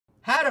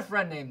Had a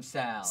friend named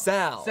Sal.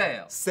 Sal.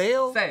 Sale.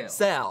 Sale? Sale.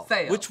 Sal.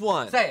 Sale. Which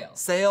one? Sale.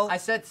 Sale? I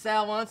said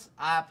Sal once.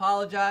 I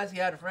apologize. He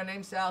had a friend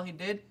named Sal. He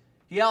did.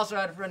 He also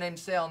had a friend named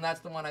Sale, and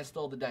that's the one I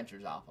stole the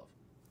dentures off of.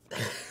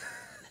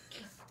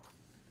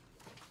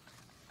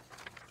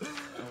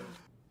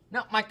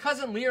 No, my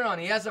cousin Leron,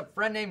 he has a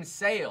friend named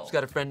Sale. He's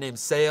got a friend named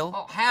Sale?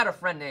 Oh, had a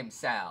friend named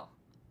Sal.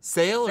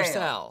 Sale or Sale.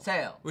 Sal?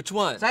 Sale. Which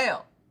one?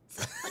 Sale.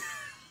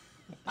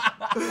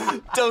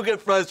 Don't get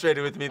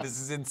frustrated with me. This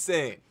is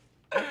insane.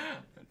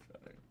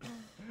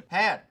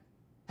 Had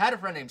a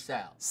friend named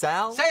Sal.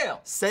 Sal? Sale.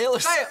 Sale or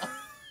Sale.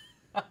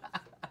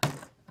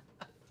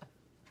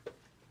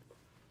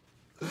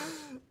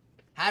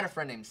 Had a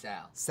friend named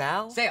Sal.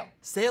 Sal? Sale.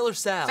 Sale or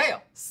Sal?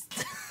 Sale.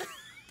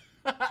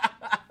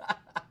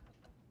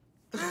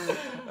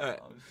 Right.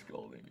 I'm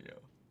scolding you.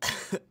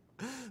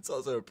 It's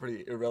also a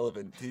pretty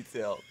irrelevant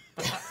detail.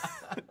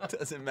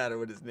 Doesn't matter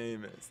what his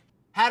name is.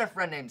 Had a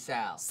friend named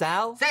Sal.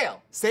 Sal?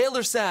 Sale. Sale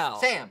or Sal?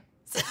 Sam.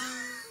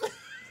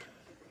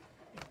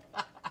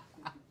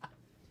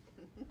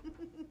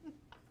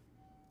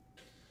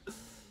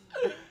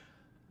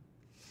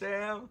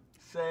 Sam,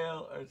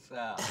 Sale, or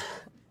Sal?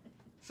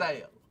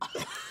 Sale.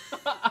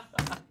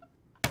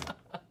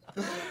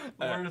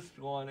 Worst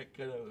one it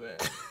could have been.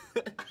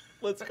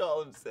 Let's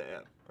call him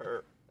Sam.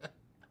 Her.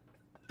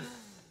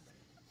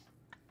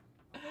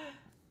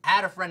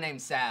 Had a friend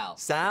named Sal.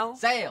 Sal?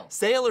 Sale.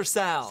 Sale or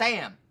Sal?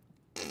 Sam.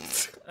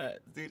 Alright,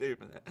 do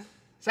different than that.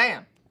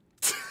 Sam.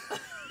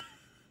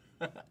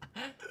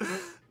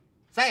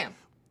 Sam.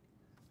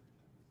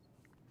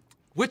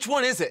 Which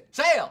one is it?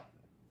 Sale.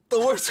 The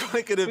worst one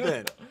it could have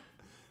been.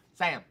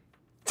 Sam.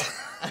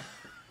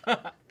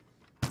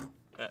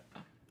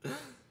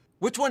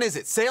 Which one is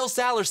it? Sale,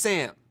 Sal, or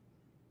Sam?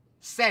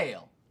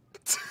 Sale.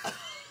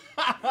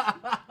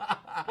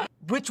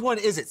 Which one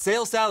is it?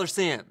 Sale, Sal, or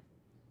Sam?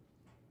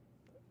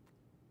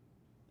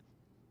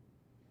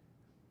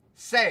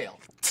 Sale.